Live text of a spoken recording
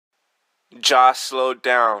Just slow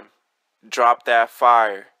down. Drop that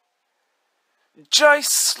fire.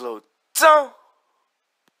 Just slow down.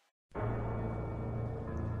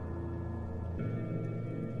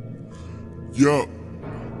 Yup.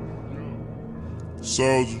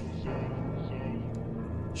 Soulja.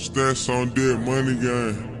 Stats on dead, money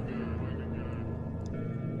game.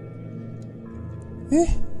 Woo.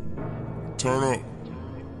 Turn up.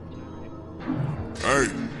 Hey.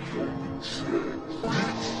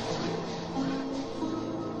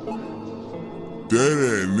 There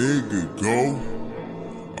that nigga go.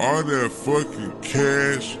 All that fucking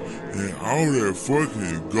cash and all that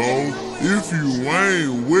fucking gold. If you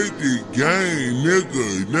ain't with the game,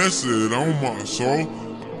 nigga, that's it on my soul.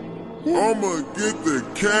 I'ma get the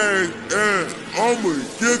cash and I'ma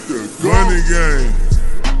get the money game.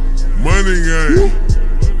 Money game.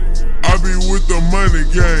 I be with the money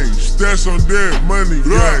gang. Stats on deck, money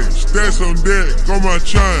gang. Stats on deck, on my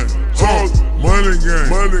chain. Money gang.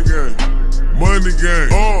 Money gang. Money gang.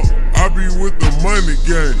 I be with the money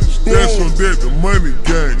gang. Stats on that, the money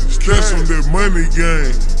gang. Stats on that money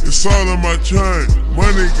gang. It's all on my chain.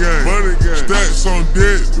 Money gang. Money gang. Stats on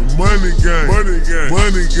that, the money gang. Money gang.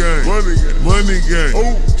 Money gang. Money gang. Money gang.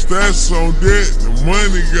 Stats on that, the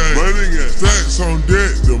money gang. Money gang. Stats on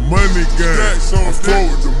that, the money gang. I flow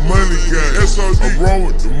with the money gang. I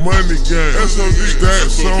roll with the money gang. Stats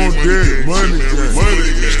on that, money gang.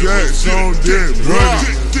 Stats on that,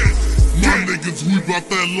 money gang. My niggas, we bout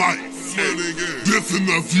that life. This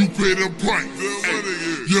enough, you pay the price.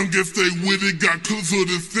 Youngest stay with it, got cooks with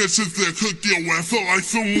the snitches that cook your ass up like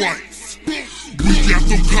some rice. We got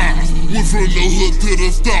some cars, went from the hood to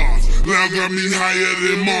the stars. Now got me higher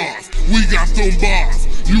than Mars. We got some bars,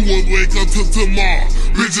 you won't wake up till tomorrow.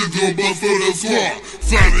 Bitches gon' bust for the squad,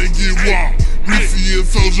 slide and get wild. Reese and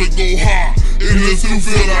Soulja go hard, in the suit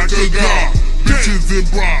feel like a god. Bitches in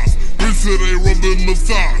bras, Reese they rubbing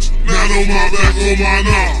massage. Not on my back, on my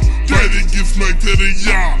knob. Ready get smacked to the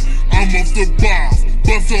yard. I'm off the boss.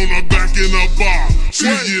 Bust on her back in a bar. She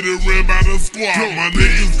get it ran by the squad. My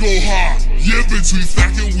niggas go hard. Yeah, bitch, we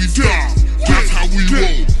stackin', we stop. That's how we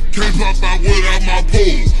roll. Can't pop out without my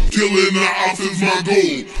pole. Killing the ops is my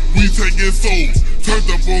goal. We taking souls. Turned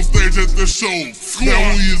up on stage at the show. Now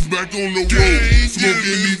we is back on the road.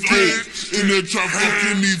 Smoking these hoes. In the trap,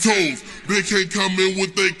 fucking these hoes. They can't come in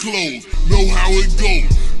with their clothes. Know how it goes.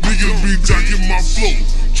 Niggas be jacking my flow.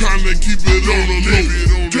 Tryna keep it on the low.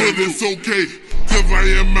 But it's okay, cause I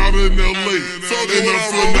am out in LA. And I'm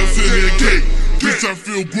finessing the cake. Bitch, I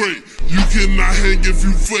feel great. You cannot hang if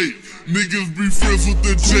you fake. Niggas be friends with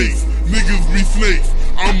the Jakes. Niggas be snakes.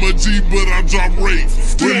 I'm a G, but I drop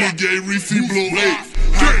rates. When the gay Reese blow 8.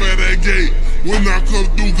 Hop at that gate. When I come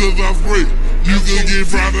through, cause I spray. You can get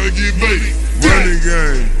fried or get bait. Money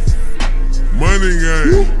gang. Money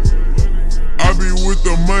gang. I be with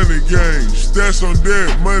the money gang. Stats on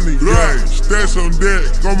deck, money gang. Stats on deck,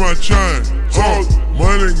 on my chain.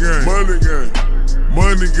 Money gang. Money gang.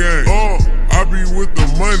 Money gang. I be with the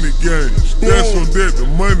money gang. Stats on deck, the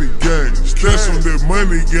money gang. Stats on that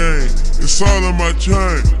money gang. It's all on my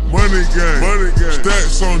chain. Money gang. Money gang.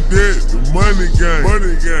 Stats on deck, the money gang.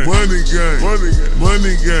 Money gang. Money gang. Money gang.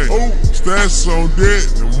 Money gang. Stats on deck,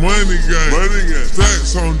 the money gang. Money gang.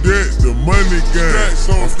 Stats on deck, the money gang. I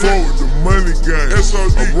flow with the money gang. I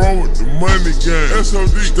roll with the money gang. Stats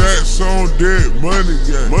on deck, money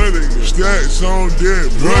gang. Stats on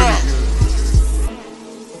deck, money gang.